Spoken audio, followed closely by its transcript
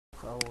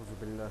أعوذ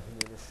بالله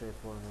من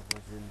الشیطان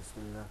الرجیم بسم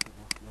الله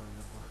الرحمن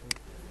الرحیم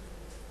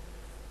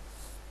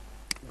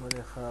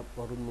ګورې ښه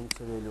پرون موږ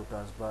څه ویلو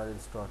ټاسک بار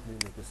انسټارټ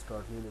مینو کې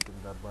سټارټ مینو کې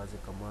دا بعضې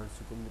کمانډ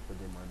چې کوم دي په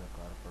دې معنی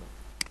کار کړو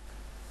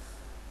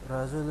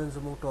راځو نن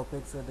زموږ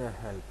ټاپک څه دی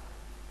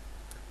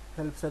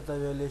هیلپ څه ته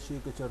ویلی شي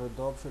که چېرې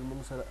دا آپشن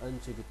موږ سره ان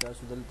چې کې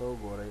تاسو دلته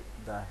وګورئ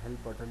دا هیلپ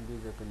بټن دې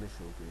ځای کې نه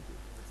شو کېږي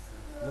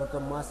ځکه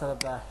ما سره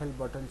دا هیلپ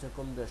بټن چې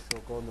کوم دی شو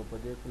کوو نو په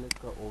دې کلیک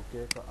که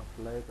اوکې که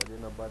اپلای که دې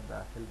نه بعد دا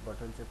هیلپ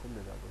بټن چې کوم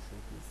دی دا به شو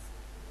کېږي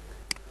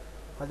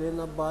که دې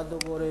نه بعد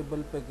وګورئ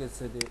بل پکې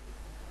څه دی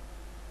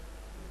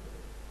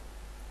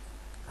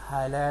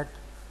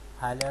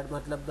هایلایټ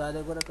مطلب دا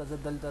دی ګوره که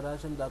زه دلته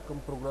راشم دا کوم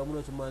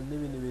پروګرامونه چې ما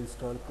نوي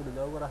انسټال کړي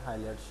دا وګوره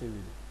هایلایټ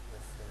شوي دي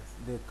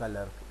د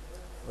کلر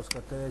اوس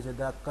که ته چې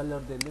دا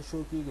کلر دی نه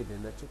شو کېږي دی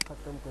نه چې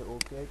ختم کوي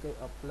اوکې کوي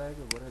اپلای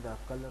کوي ګوره دا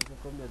کلر چې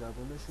کوم دی دا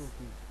به نه شو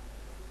کېږي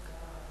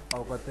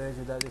او که ته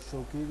چې دا دې شو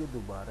کېږي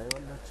دوباره یې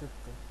ورله چک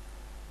کوي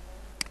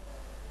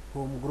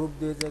هوم ګروپ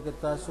دې ځای کې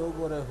تاسو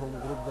وګورئ هوم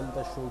ګروپ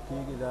دلته شو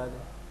کېږي دا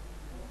دی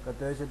که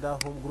ته چې دا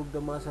هوم ګروپ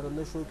د ما سره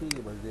نه شو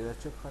کېږي بس دې نه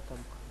چک ختم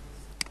کړه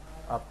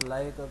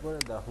اپلای که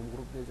ګوره دا هوم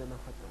ګروپ دې ځای نه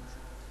ختم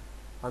شو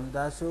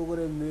همداسې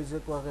وګورئ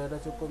میوزیک وغیره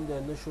چې کوم دی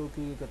نه شو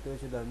کېږي که ته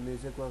چې دا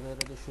میوزیک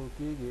وغیره دې شو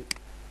کېږي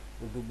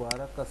نو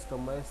دوباره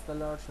کسټمایز ته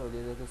لاړ شه او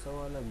دې ځای کې څه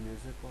واله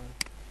میوزیک وایه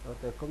او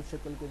ته کوم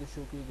شکل کې دې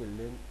شو کېږي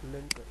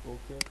لینک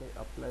اوکې کوي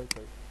اپلای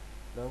کوي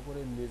دا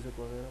وګورئ میوزیک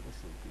وغیره به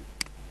شو کېږي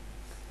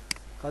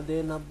ښه دې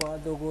نه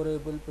بعد وګورئ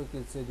بل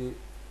پکې څه دی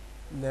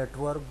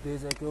نیټورک دې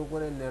ځای کې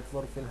وګورئ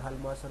نیټورک فی الحال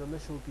ما سره نه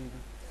شو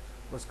کېږي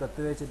اوس که ته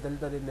وایې چې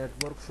دلته د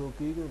نیټورک شو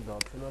کېږي دا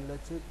آپشن ورله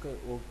چک کوئ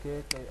اوکې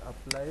کوئ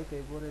اپلای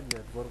کوئ ګورئ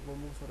نیټورک به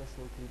موږ سره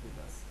شو کېږي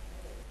داسې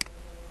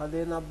ښه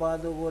دې نه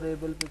بعد وګورئ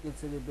بل پکې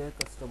څه دی بیا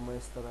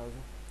کسټمایز ته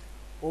راځو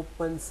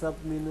open sub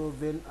menu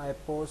when I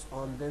pause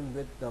on them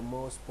with the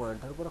mouse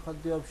pointer ګوره ښه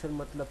دې آپشن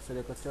مطلب څه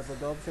دی که چېرته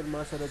دا آپشن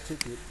ما سره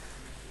چکي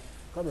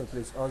کمې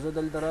پلیز او زه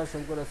دلته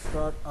راشم ګوره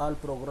سټارټ آل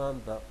پروګرام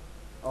ته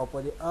او په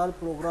دې آل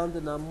پروګرام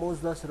د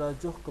ناموز داسې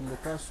راجوخ کوم نو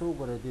تاسو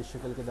وګورئ دې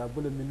شکل کې دا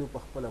بله مینو په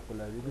خپله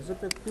کولاویږي زه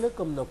پرې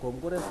کلیک هم نه کوم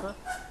ګورئ ښه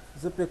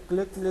زه پرې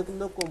کلیک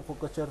نه کوم خو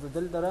که چېرته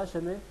دلته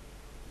راشم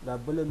دا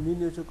بله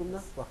مینیو چې کوم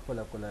ده په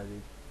خپله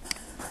کولاویږي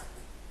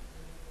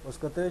اوس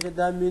که ته چې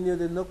دا مینیو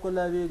دې نه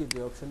کولاویږي دې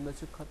آپشن نه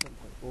چې ختم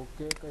کړئ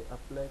اوکې کوئ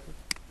اپلای کوئ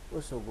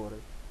اوس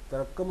وګورئ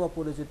تر کومه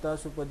پورې چې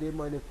تاسو په دې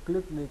باندې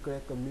کلیک نه کړئ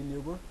که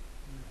مینیو به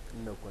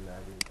نه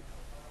کولاویږي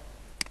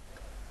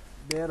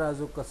بیا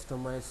راځو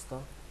کسټمایز ته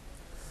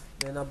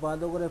دې نه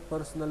بعد وګورئ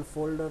پرسنل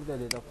فولډر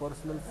دی دا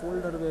پرسنل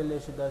فولډر ویلی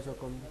شي دا چې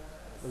کوم دی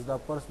اوس دا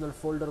پرسنل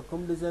فولډر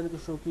کوم ډیزاین کې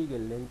شو کېږي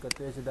لینک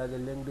کته چې دا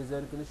د لینک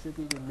ډیزاین کې نه شو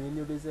کېږي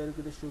مینیو ډیزاین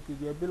کې نه شو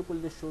کېږي یا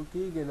بالکل دې شو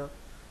کېږي نه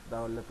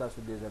دا ولله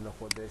تاسو دې ځای نه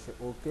ښودی شئ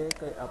اوکې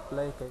کوئ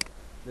اپلای کوئ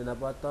دې نه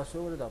بعد تاسو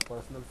وګورئ دا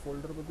پرسنل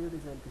فولډر په دې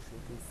ډیزاین کې شو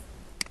کېږي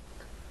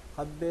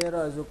ښه بیا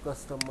راځو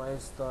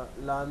کسټمایز ته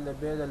لاندې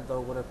بیا دلته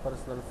وګورئ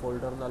پرسنل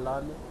فولډر نه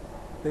لاندې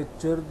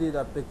پکچر دی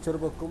دا پکچر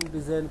به کوم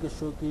ډیزاین کې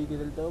شو کېږي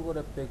دلته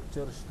وګوره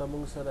پکچر شته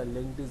موږ سره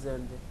لینک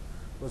ډیزاین دی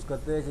اوس که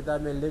ته چې دا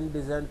مې لینک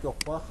ډیزاین کې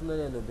خوښ نه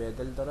دی نو بیا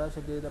دلته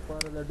راشه دې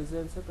دپاره دا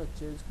ډیزاین څه کړه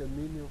چینج کړه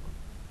مینیو کړه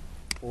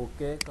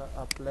اوکې که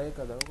اپلای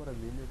که دا وګوره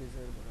مینیو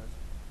ډیزاین به راځي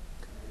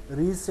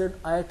ریسنټ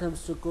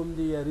آیټمس چې کوم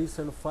دي یا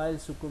ریسنټ فایل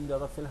چې کوم دی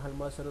هغه فی الحال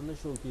ما سره نه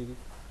شو کېږي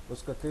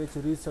اوس که ته چې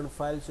ریسنټ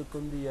فایل چې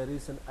کوم دي یا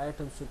ریسنټ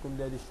آیټمس چې کوم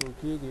دی دې شو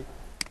کېږي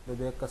نو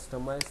بیا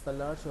کسټمایز ته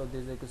لاړ شو او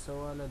دې ځای کې څه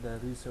واله دا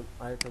ریسنټ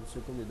آیټمس چې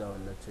کوم دي دا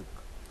ورله چک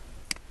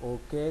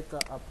اوکې که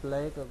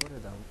اپلای که ګورې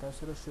دا هم تاسو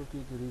سره شو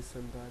کېږي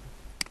ریسنټ دا دی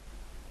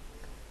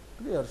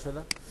کلیر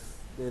شوله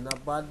دې نه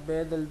بعد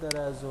بیا دلته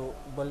راځو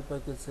بل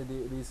پکې څه دی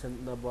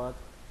ریسنټ نه بعد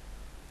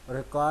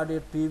ریکارډ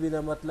ټي وي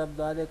نه مطلب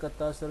دا دی که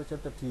تاسو سره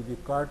چېرته ټي وي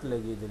کارډ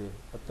لګېدلی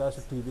او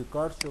تاسو ټي وي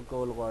کارډ شو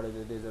کول غواړئ د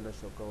دې ځای نه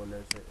شو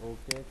کولی شئ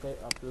اوکې کوئ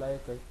اپلای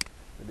کوئ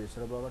د دې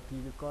سره به هغه ټي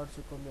وي کارډ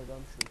چې کوم دی دا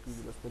هم شو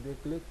کېږي بس په دې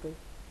کلیک کوئ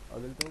او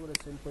دلته وګورئ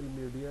سمپل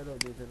میډیا ده او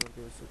دې ځای نه ورته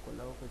یو څه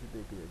کولا وکړئ چې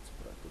دې کې یو څه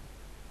پراته دي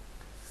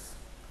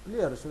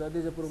کلیر شو دا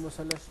دې ځای پورې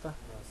مسله شته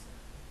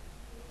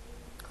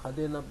ښه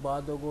دې نه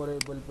بعد وګورئ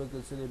بل پکې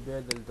څه دی بیا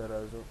دلته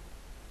راځو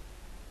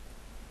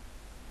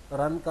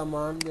رن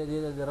کمانډ دی دې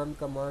ته د رن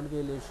کمانډ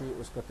ویلی شي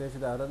اوس که ته چې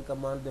دا رن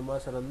کمانډ د ما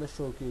سره نه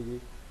شو کېږي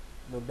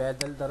نو بیا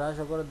دلته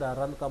راشه ګوره دا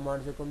رن کمانډ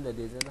چې کوم دی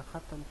دې ځای نه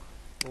ختم کړه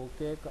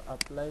اوکې که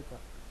اپلای که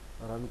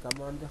رن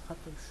کمانډ دې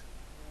ختم شو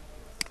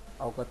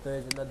او که ته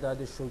چې نه دا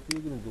دې شو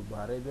کېږي نو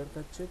دوباره یې بېرته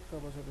چک کړه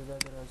بس ورته دا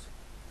دې راځي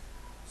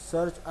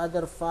سرچ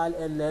ادر فایل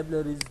اینډ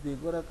لایبرریز دی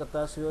ګوره که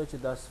تاسو وایئ چې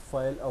دا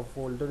فایل او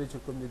فولډر چې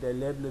کوم دي دا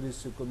لایبرریز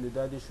چې کوم دي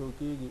دا دې شو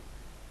کېږي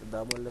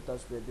دا مله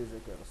تاسو بیا دې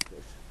ځای کې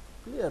اخیستی شئ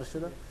کلیر شو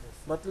نه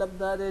مطلب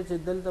دا دی چې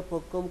دلته په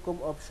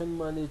کوم آپشن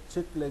باندې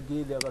چک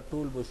لګېږي هغه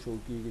ټول به شو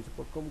کېږي چې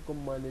په کوم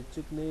باندې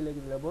چک نه یې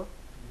لګېدلی به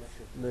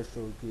نه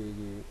شو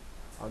کېږي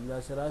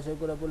همداسې راشئ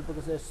ګوره بل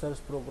پکې سرچ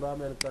پروګرام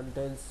اینډ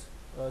کنټینس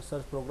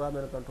سرچ پروګرام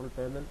اینډ کنټرول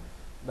پینل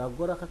دا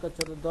ګوره ښه که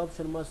چېرته دا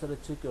آپشن ما سره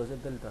چک یو زه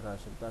دلته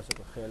راشم تاسو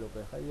که خیال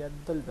وکړئ ښه یا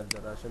دلته زه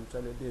راشم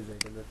چلو دې ځای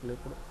کې مې کلیک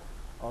کړو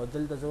او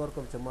دلته زه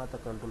ورکړم چې ما ته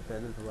کنټرول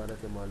پینل په باره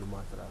کې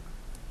معلومات راکړه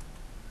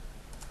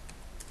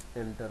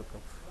انټر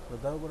کړم نو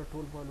دا وګوره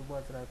ټول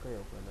معلومات راکوي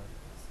او که نه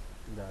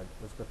دا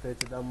اوس که ته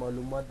چې دا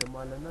معلومات د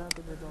ماله نه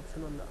راکوي دا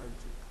آپشن الله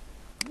انچیک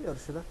کلیر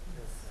شوه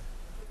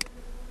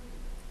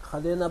ښه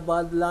دې نه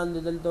بعد لاندې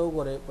دلته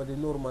وګورئ په دې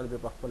نور باندې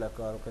بیا په خپله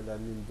کار وکړئ دا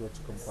نیم دوه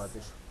چې کوم پاتې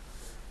شو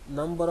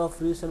number of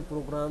recent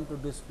program to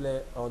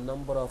display or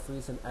number of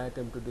recent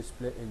item to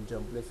display in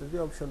jump list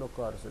the option of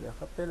cars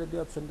पहले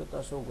the option तो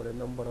तासो करे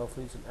number of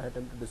recent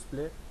item to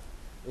display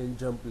in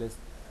jump list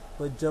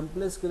पर jump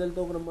list के लिए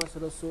तो अगर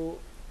मसला सो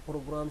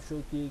program show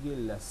किएगी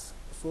less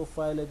so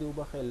file दे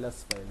उबा खे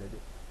less file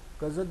दे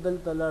कज़त दल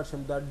तलार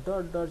शम दा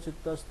dot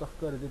चित्ता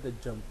स्टक्कर दे the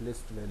jump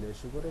list ले ले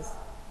शो करे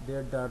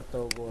दे dot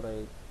तो गोरे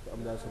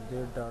अमला सब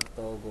दे dot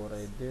तो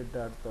गोरे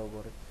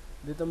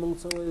दे तमंग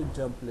सो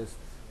jump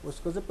list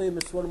उसको से पे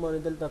मिसवर माने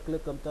दल तकले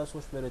कम तास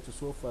होश मेरे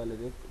चो फाइल है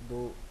 1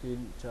 2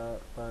 3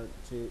 4 5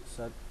 6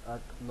 7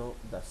 8 9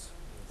 10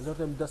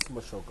 इधर हम 10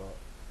 मशो का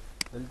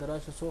दल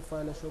तराशा सो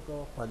फाइल शो का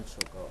 5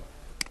 शो का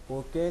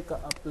ओके का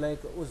अप्लाई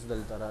का उस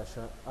दल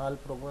तराशा आल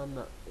प्रोग्राम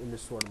ना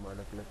मिसवर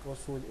माने क्लिक को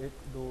सो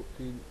 1 2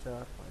 3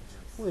 4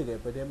 5 हुए गए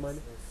पे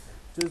माने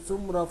जो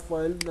सुमरा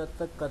फाइल न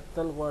तक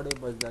कत्तल वाड़े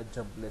बजदा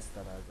जंप लिस्ट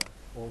तराजा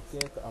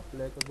ओके का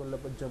अप्लाई का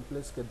बोला पर जंप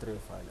लिस्ट के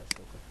 3 फाइल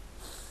शो का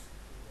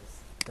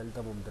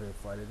दलता हम 3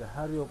 फाइल है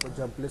हर यो पर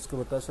जंप लिस्ट के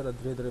बता सर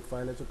 3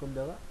 फाइल है चुकम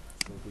देगा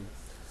शोकी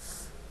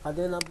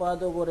अदेन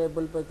अबादो को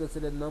रेबल पर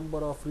के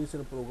number of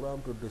recent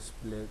programme to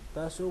display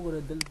तासो को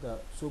दलता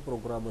सो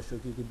प्रोग्राम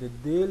शोकी कि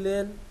दे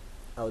लेन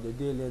और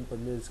दे लेन पर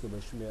मींस के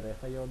बशमेर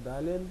है यो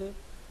डालेन दे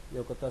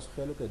यो का तास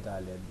खेलो के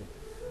डालेन दे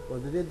और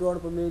दे दोड़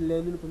पर में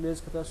लेन पर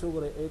मींस का तासो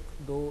को 1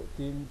 2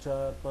 3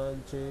 4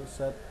 5 6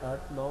 7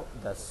 8 9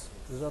 10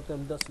 रिजल्ट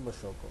हम 10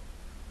 मशो को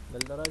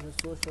दलदरा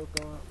सो शो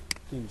का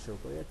 3 शो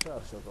को या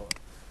 4 शो का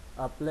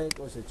अप्लाई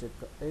को से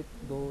चेक 1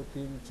 2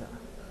 3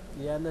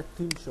 4 या ना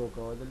 3 शो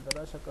का दल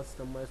तराशा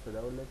कस्टमाइज पे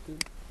दाव लेकिन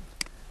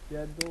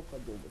या 2 का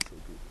 2 शो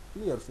की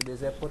क्लियर शो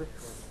दे पर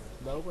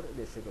दाव पर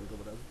दे शक्ल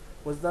के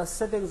बराबर उस दा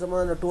सेटिंग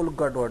जमाना टोल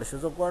गड़बड़ शो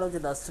जो कोड़ो कि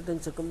दा सेटिंग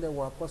से कम दे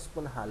वापस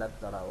पर हालत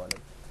तरावाले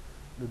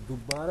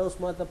दोबारा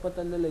उसमें तब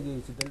पता नहीं लगी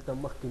कि दल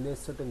तमख किने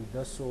सेटिंग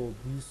 10 हो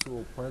 20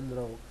 हो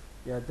 15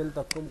 या दल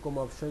तक कम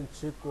ऑप्शन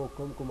चेक को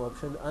कम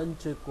ऑप्शन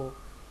अनचेक को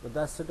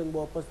दा सेटिंग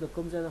वापस द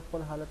कम जाना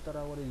पर हालत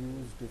तरह और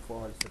यूज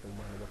डिफॉल्ट सेटिंग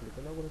माने बकली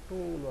कना को तो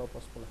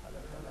वापस पर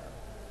हालत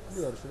तरह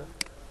क्लियर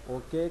शो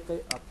ओके कई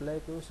अप्लाई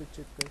करो से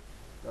चेक कर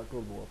दा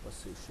तो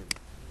वापस सेशन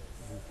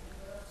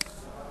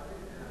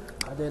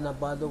अदे ना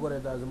बाद को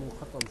दा जम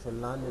खत्म शो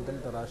लान में दल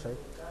तराशा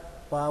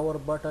पावर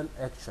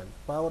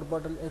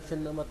बटन एक्शन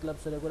ना मतलब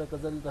से को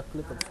causal the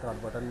click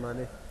start button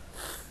माने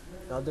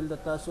दिल द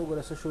तासो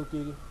को से शो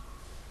की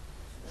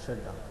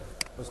शट डाउन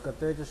उसका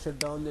तेज शट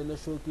डाउन देना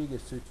शो की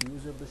स्विच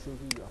यूजर तो शो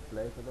की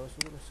अप्लाई करना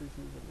उसको स्विच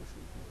यूजर तो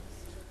शो की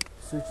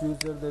स्विच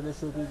यूजर देना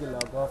शो की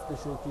लॉग ऑफ तो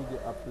शो की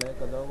अप्लाई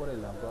करना और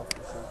लॉग ऑफ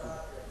तो शो की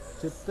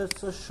चित्तर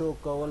से शो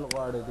कवल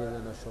गाड़े दे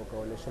देना शो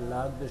कवल ऐसे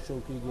लॉग द शो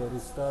की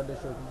रिस्टार्ट द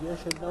शो की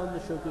शट डाउन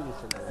द शो की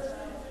शट डाउन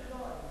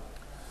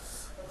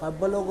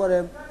कबल और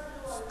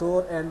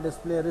store and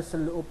display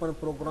recently open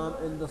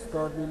programme in the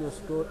start menu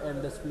store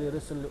and display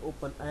recently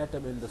open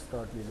item in the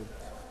start menu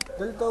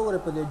दलता हो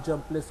पर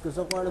jump list के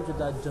सकाळम से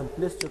दा जंप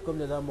लिस्ट कम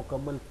ने दा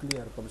मुकम्मल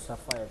क्लियर कम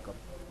सफाई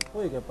कम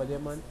होय के पदे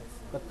मन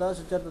कता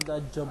से चर दा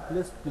जंप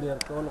लिस्ट क्लियर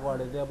कॉल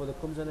गाड़े दे अब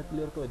कम जने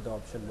क्लियर को द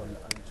ऑप्शन बोल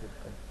अनचेक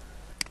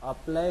कर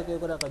अप्लाई के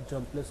करा का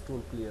जंप लिस्ट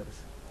टूल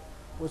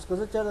क्लियर उसको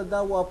से चर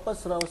दा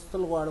वापस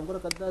रावस्तल गाड़म कर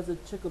कता से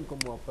चेक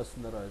कम वापस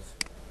नाराज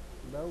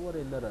दा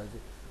वर नाराज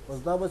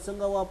उस दा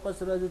बसंगा वापस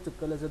राज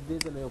चकले से दे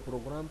ने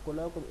प्रोग्राम को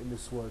ला को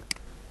मिस वर्ड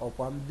और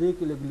हम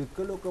देख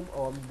लिखल कम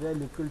और हम दे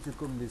लिखल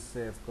चुकम दे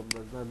सेव कम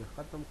बजना में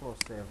खत्म करो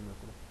सेव में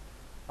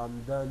करो हम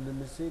दन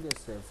में से दे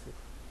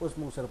सेव उस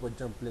मुसर को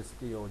जंप लिस्ट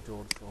की और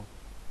जोड़ शो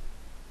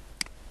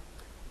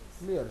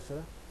क्लियर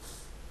सर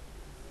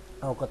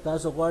और कता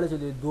सो गाड़े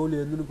से दो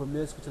लेन पर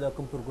मेस के चला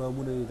कम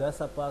प्रोग्राम ने दा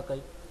सपा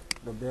कई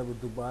तो बे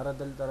दोबारा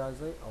दल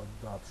तराज और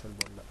दो ऑप्शन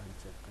बोल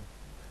अनचेक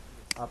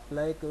कर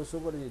अप्लाई के उसो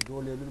पर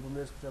दो लेन पर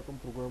मेस के चला कम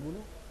प्रोग्राम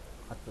ने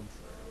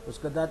खत्म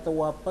उसके बाद तो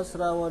वापस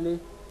रावाले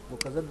वो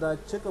कज़र दा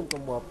चेकम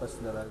कम वापस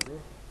नाराज़े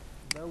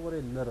दा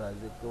वरे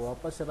नाराज़े तो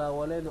वापस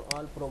रावाले नो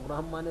आल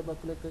प्रोग्राम माने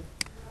बकले के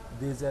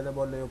दे जाने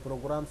बोले यो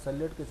प्रोग्राम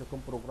सेलेक्ट के चुकम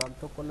प्रोग्राम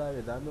तो कोला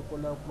वेदा में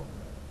कोला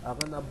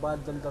अगर अब बाद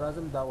दल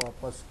तराज़म दा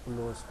वापस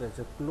क्लोज के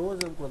जो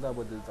क्लोज हम को दा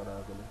बदल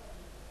तराज़ के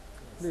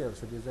क्लियर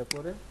से जैसे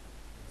पूरे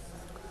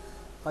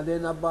अदे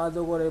ना बाद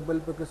वो रेबल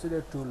पे किसी ने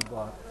टूल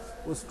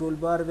बार उस टूल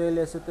बार वे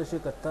ऐसे तो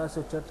शिकता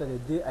से चरते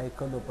दे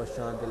आइकन पर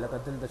शान दे लगा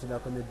दिल दचला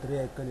को में दे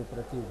आइकन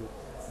प्रति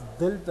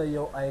दिल तो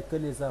यो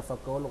आइकन इजाफा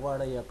कौल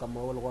गाड़े या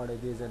कमावल गाड़े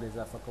दे जन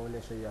इजाफा कौल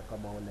शे या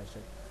कमावल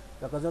शे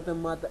लगा जो ते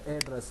माता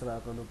एड्रेस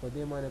राकनो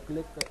पदे माने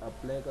क्लिक कर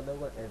अप्लाई कर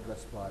दो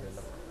एड्रेस बार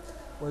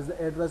लगा उस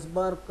एड्रेस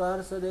बार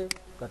कार से दे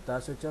कता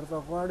से चरता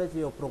गाड़े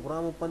यो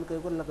प्रोग्राम ओपन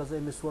कर लगा से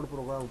मिसवर्ड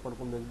प्रोग्राम ओपन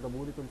को में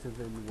दबूरी तुम से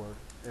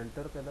वर्ड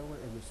एंटर कर दो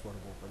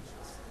मिसवर्ड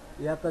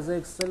ओपन या कज़ा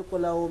एक्सेल को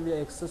लाऊं या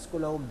एक्सेस को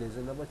लाऊं दे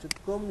जन बच्चे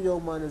कम यो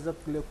माने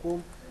जब क्लिक को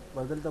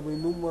बदल तब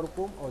नंबर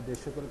को और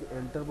देश कर के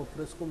एंटर पर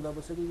प्रेस को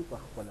दबा सके कि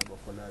पखला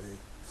बखला रे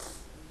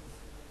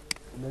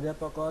نه دی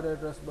پکار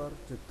ایډرس بار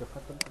چې ته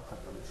ختم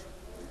شي.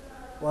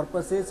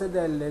 ورپسې څه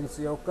دی لینکس،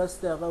 یو کس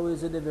دی هغه وایي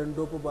زه د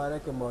وینډو په باره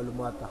کې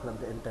معلومات اخلم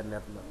د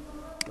انټرنیټ نه.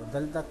 نو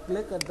دلته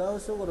کلیک دا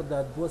اوس وګوره دا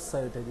دوه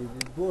سایټه دي، د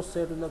دوه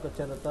سایټونه که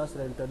چېرته تاسو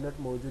سره انټرنیټ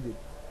موجود وي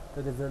که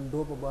د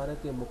وینډو په باره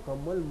کې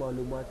مکمل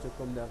معلومات چې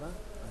کوم دی هغه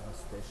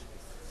اخیستی شي.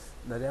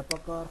 نه دی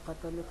پکار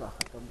ختم یې که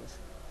ختم به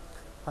شي.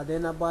 ښه دی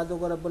نه بعد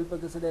وګوره بل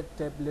پکې څه دی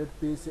ټیبلیټ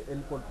پی سی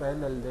انپوټ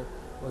پینل دی.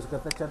 اوس که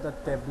ته چېرته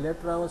ټیبلیټ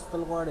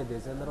راوستل غواړې دی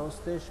ځینې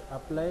راوستی شي،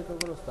 اپلای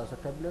کړه اوس تاسو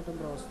ټیبلیټ هم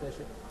راوستی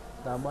شي.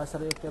 دا ما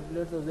سره یو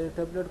ټیبلیټ دی، د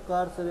ټیبلیټ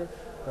کار څه دی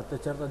که ته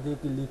چېرته دې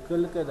کې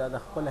لیکل کې دا د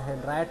خپل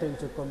هینډ رایټنګ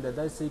چې کوم دی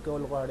دا صحیح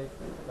کول غواړې،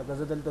 لکه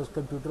زه دلته اوس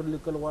کمپیوټر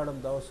لیکل غواړم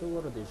دا اوس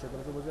وګوره دې شکل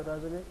کې به زه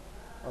راځم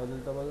او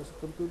دلته به اوس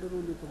کمپیوټر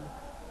ولیکم.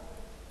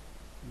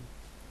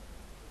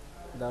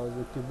 دا اوس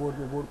د کیبورډ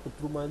میبورډ په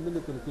ترو باندې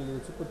لیکل کېږي،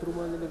 څه په ترو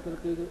باندې لیکل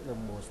کېږي د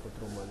موس په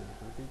ترو باندې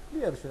لیکل کېږي.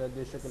 کلیر شو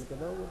دې شکل کې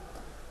دا وګوره.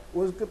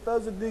 اوس که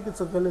تاسو دې کې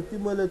څه غلطي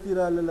ملطي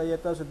راغله یا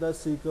تاسو دا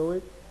صحیح کوئ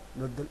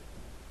نو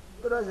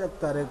راشه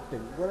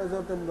کریکټنګ ګوره زه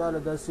ورته ماله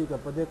دا صحیح کړه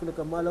په دې کې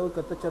لکه ماله وایي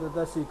که ته چېرته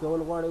دا صحیح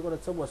کول غواړې ګوره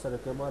څه به ورسره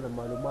کوې ماله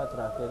معلومات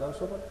راکړې دا اوس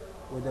وګوره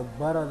وایي د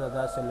بره نه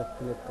داسې لږ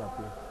کلیک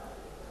کاپي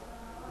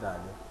دا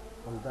دی.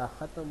 اوس دا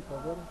ختم کړه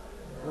ګوره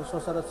اوس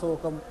ورسره څه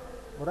وکړم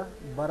ګوره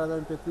بره نه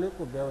مې پرې کلیک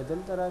کړو بیا وایي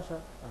دلته راشه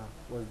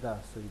اوس دا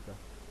صحیح کړه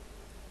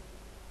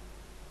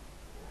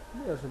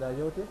کلیر شو دا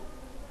یو دی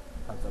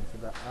ختم شو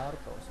دا آر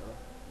که ورسره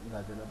دا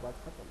دې نه بعد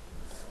ختم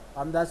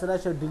همداسې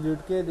راشه ډیلیټ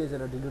کې دی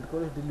ځنه ډیلیټ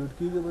کولی شي ډیلیټ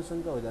کېږي به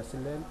څنګه وایي داسې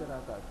لین کې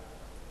راکاږي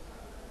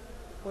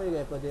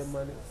پوهېږئ په دې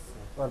باندې.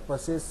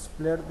 ورپسې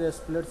سپلیټ دی،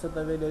 سپلیټ څه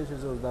ته ویلی شي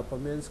زه اوس دا په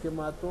مینس کې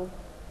ماتوم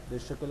د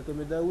شکل کې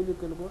مې دا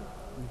ولیکل ګوره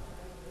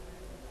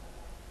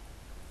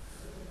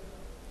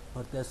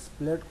ورته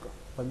سپلیټ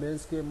په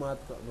مینس کې مات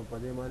کړه نو په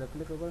دې باندې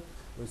کلیک وکړه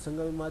وایي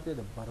څنګه مې ماتې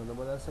د بره نه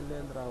به داسې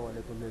لین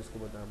راولې په مینس کې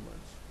به دا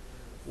مات شي.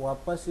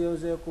 واپس یو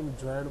ځای کوم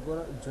جوینټ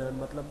ګوره جوینټ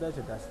مطلب دا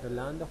چې داسې د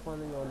لاندې خوا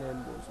نه یو لین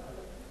بوځه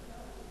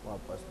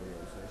واپس به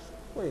یو ځای شي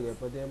پوهېږئ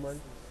په دې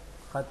باندې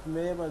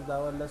ختمې بس دا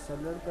والا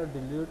سلیکټ کړه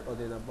ډیلیټ او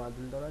دې نه بعد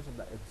دلته راشه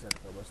دا ایکزیټ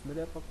کړه بس نه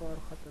دی پکار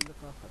ختم دی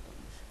که ختم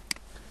شي.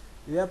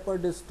 یا په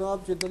ډیسکټاپ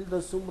چې دلته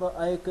څومره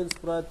آیکنز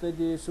پراته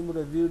دي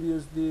څومره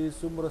ویډیوز دي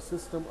څومره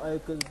سیسټم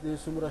آیکنز دي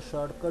څومره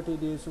شارټ کټې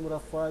دي څومره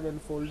فایل اینډ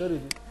فولډرې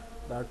دي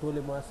دا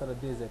ټولې ما سره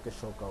دې ځای کې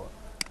شو کوه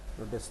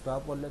نو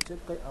ډیسکټاپ والا چیک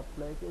کوئ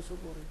اپلای کې څه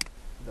ګورئ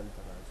دلته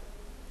راځي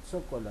څه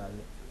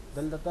کولاږي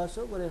دلته تاسو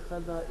وګورئ ښه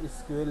دا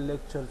اسکیول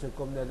لیکچر چې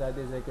کوم دی دا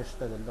دې ځای کې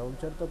شته دلته هم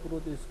چېرته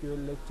پروت دی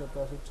اسکیول لیکچر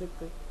تاسو چیک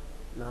کوئ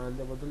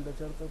لاندې به دلته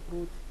چېرته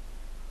پروت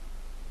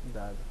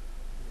دا ده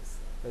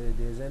که د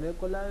دې ځای نه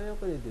کولاوی او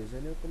که د دې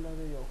ځای نه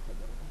کولاوی یو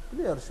خبره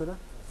کلیر شو ده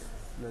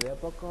نه دی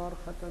په کار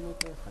ختم یې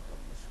کړئ ختم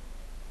به شي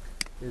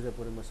دې ځای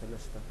پورې مسله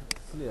شته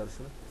کلیر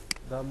شو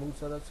دا موږ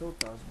سره څه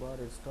ټاسک بار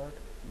اسټارټ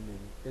نه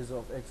وي ایز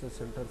آف ایکسس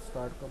سنټر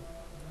سټارټ کړم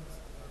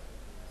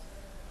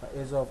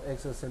ایز آف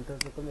ایکسس سنټر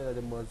چې کوم دی دا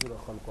د معذوره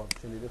خلکو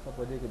اپشن دی ښه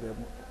په دې کې بیا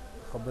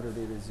خبرې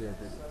ډېرې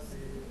زیاتې دي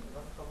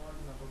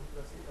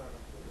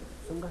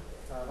څنګه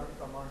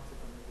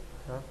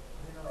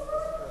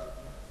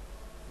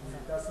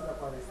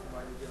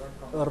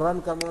رن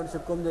کمانډ چې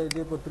کوم دی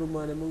دې په ترو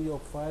باندې موږ یو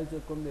فایل چې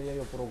کوم دی یا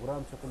یو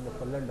پروګرام چې کوم دی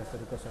په لنډه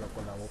طریقه سره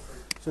کولاوو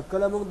چې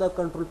کله موږ دا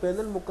کنټرول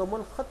پینل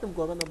مکمل ختم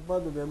کړو هغه نه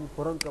بعد بیا موږ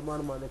په رن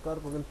کمانډ باندې کار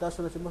کوو تاسو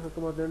نه چې مخکې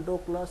کومه وینډو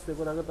کلاس دی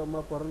ګوره هغه ته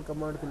ما په رن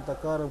کمانډ کې دلته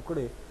کار هم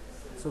کړی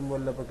څه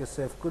مولا پکې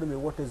سیف کړی مې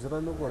وټ از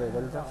رن وګورئ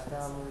دلته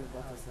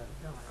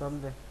کم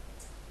دی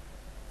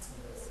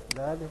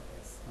دا دی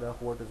دا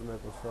خو وټ از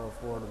مایکروسافټ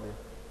ورډ دی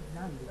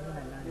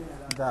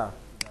دا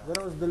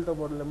ګوره اوس دلته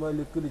ورله ما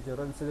لیکلي چې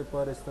رن څه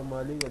دپاره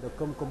استعمالېږي د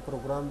کوم کوم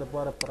پروګرام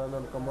دپاره په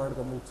رن کمانډ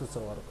کې موږ څه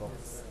ورکوو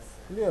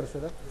کلیر شو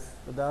ده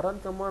دا رن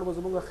کمانډ به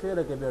زموږ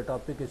خیره کې بیا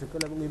ټاپک چې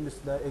کله موږ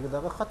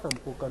دغه ختم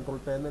کړو کنټرول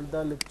پینل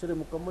دا لیکچر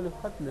مکمل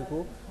ختم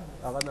کړو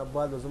هغه نه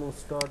بعد به زموږ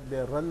سټارټ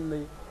بیا رن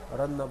نه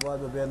رن نه بعد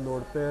به بیا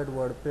نوټ پیډ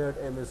ورډ پیډ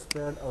ایم ایس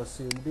پیډ او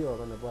سی ام ډي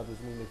هغه نه بعد به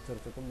زموږ لیکچر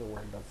چې کوم د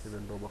وایند اپ چې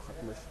وینډو به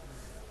ختمه شي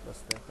بس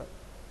دی ښه